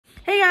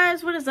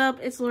guys, what is up?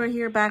 It's Laura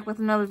here, back with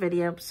another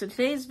video. So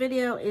today's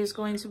video is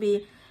going to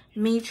be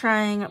me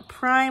trying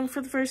Prime for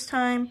the first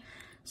time.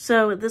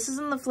 So this is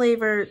in the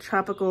flavor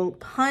Tropical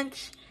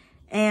Punch,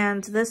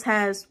 and this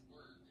has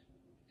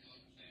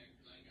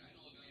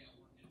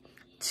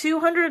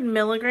 200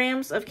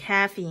 milligrams of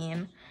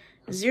caffeine,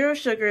 0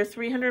 sugar,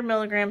 300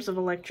 milligrams of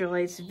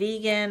electrolytes,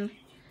 vegan,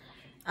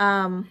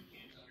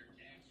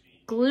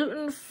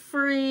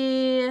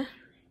 gluten-free.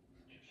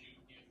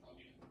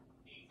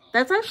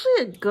 That's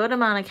actually a good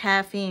amount of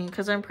caffeine,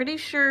 because I'm pretty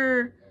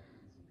sure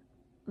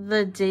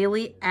the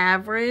daily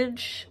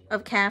average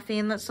of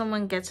caffeine that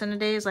someone gets in a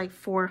day is like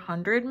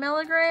 400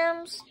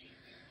 milligrams.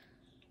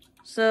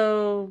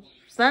 So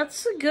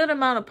that's a good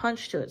amount of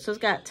punch to it. So it's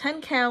got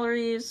 10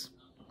 calories.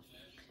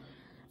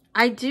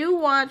 I do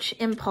watch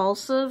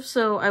Impulsive,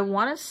 so I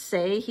want to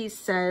say he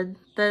said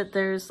that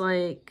there's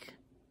like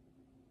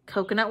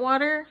coconut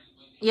water.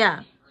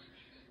 Yeah.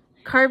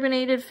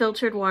 Carbonated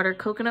filtered water,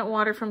 coconut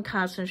water from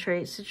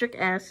concentrate, citric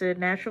acid,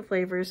 natural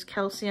flavors,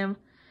 calcium.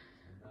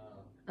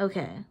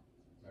 Okay.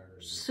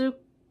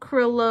 Sucralose,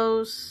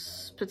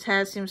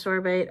 potassium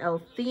sorbate,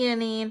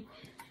 L-theanine.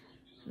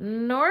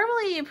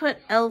 Normally you put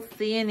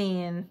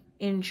L-theanine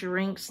in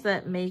drinks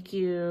that make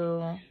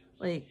you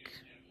like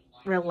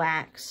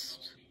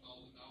relaxed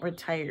or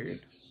tired.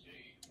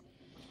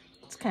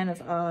 It's kind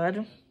of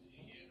odd.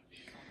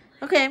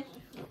 Okay.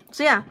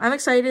 So yeah, I'm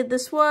excited.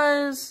 This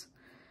was,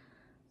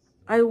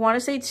 I want to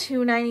say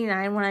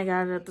 $2.99 when I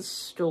got it at the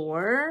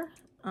store.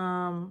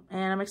 And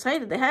I'm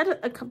excited. They had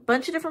a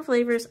bunch of different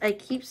flavors. I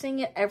keep seeing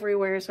it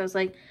everywhere. So I was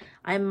like,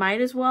 I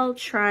might as well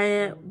try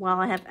it while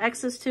I have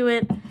access to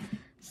it.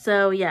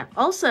 So yeah.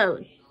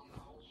 Also,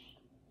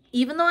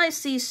 even though I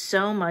see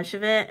so much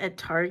of it at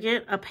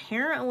Target,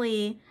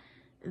 apparently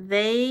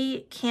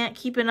they can't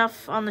keep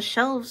enough on the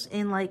shelves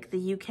in like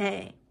the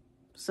UK.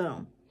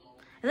 So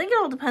I think it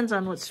all depends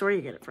on what store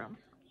you get it from.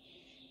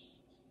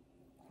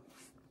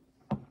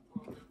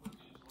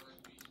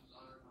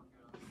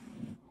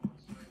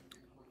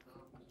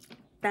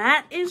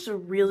 That is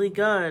really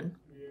good.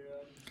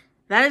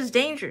 That is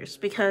dangerous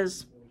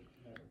because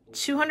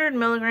 200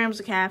 milligrams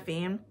of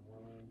caffeine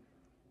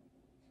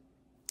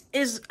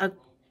is a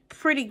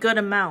pretty good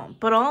amount.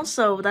 But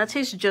also, that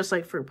tastes just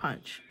like fruit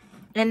punch.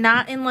 And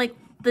not in like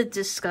the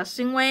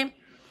disgusting way.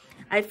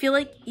 I feel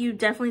like you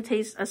definitely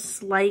taste a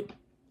slight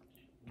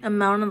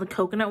amount of the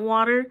coconut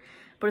water,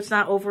 but it's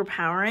not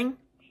overpowering.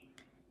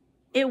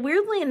 It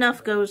weirdly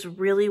enough goes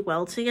really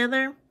well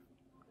together.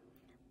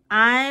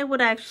 I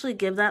would actually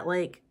give that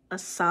like a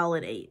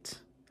solid 8.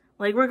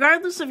 Like,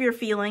 regardless of your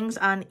feelings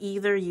on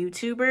either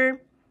YouTuber,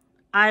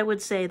 I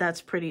would say that's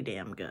pretty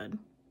damn good.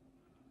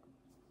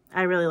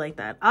 I really like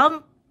that.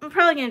 I'm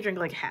probably going to drink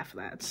like half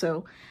of that,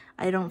 so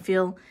I don't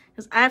feel,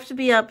 because I have to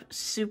be up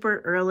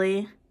super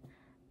early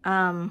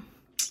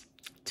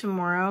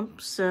tomorrow,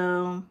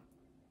 so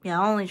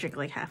yeah, I'll only drink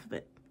like half of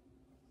it.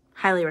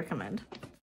 Highly recommend.